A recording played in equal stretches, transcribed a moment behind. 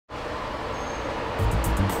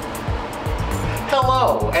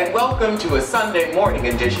Hello, and welcome to a Sunday morning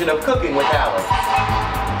edition of Cooking with Alex.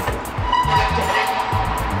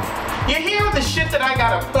 You hear the shit that I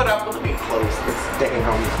gotta put up? Let me close this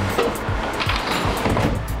down.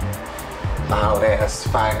 Loud ass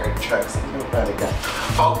fire trucks. Nobody got.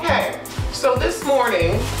 Okay, so this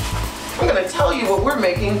morning, I'm gonna tell you what we're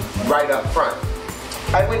making right up front.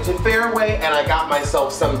 I went to Fairway and I got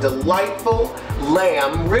myself some delightful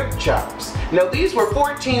lamb rib chops. Now these were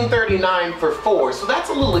 $14.39 for 4, so that's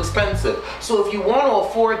a little expensive. So if you want to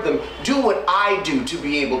afford them, do what I do to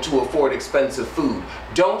be able to afford expensive food.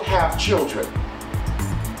 Don't have children.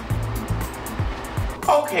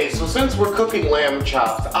 Okay, so since we're cooking lamb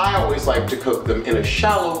chops, I always like to cook them in a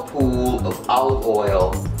shallow pool of olive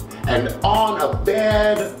oil and on a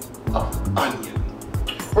bed of onion.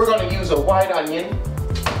 We're going to use a white onion,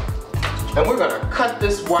 and we're going to cut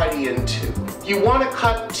this whitey in two. You want to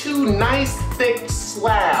cut 2 nice thick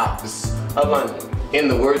slabs of onion. In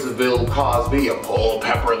the words of Bill Cosby, you pull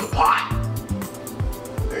pepper in the pot.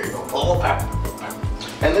 There you go, pull pepper.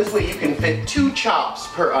 And this way you can fit 2 chops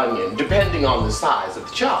per onion, depending on the size of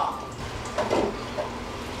the chop.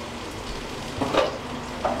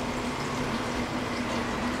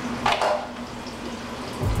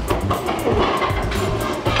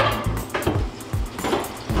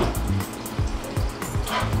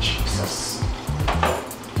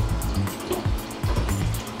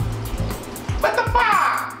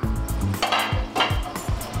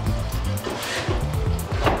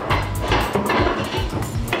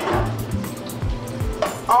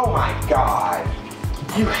 Oh my God,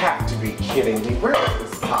 you have to be kidding me. Where is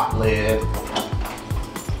this pot lid?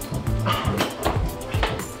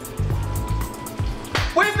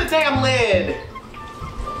 Where's the damn lid?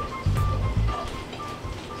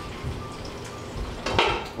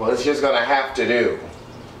 Well, it's just gonna have to do.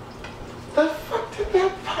 The fuck did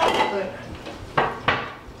that pot lid?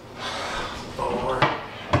 Lord.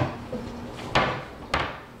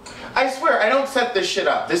 I swear, I don't set this shit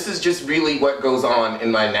up. This is just really what goes on in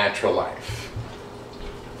my natural life.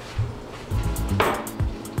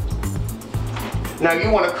 Now you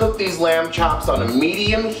want to cook these lamb chops on a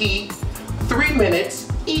medium heat, 3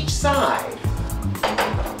 minutes each side.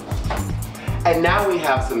 And now we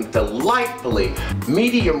have some delightfully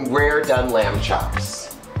medium rare done lamb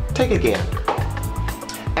chops. Take a gander.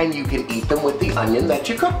 And you can eat them with the onion that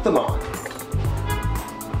you cooked them on.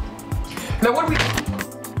 Now what do we...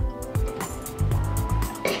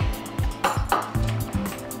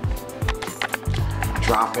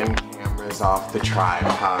 Dropping cameras off the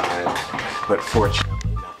tripod, but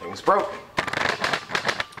fortunately nothing's broken.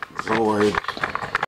 Lord.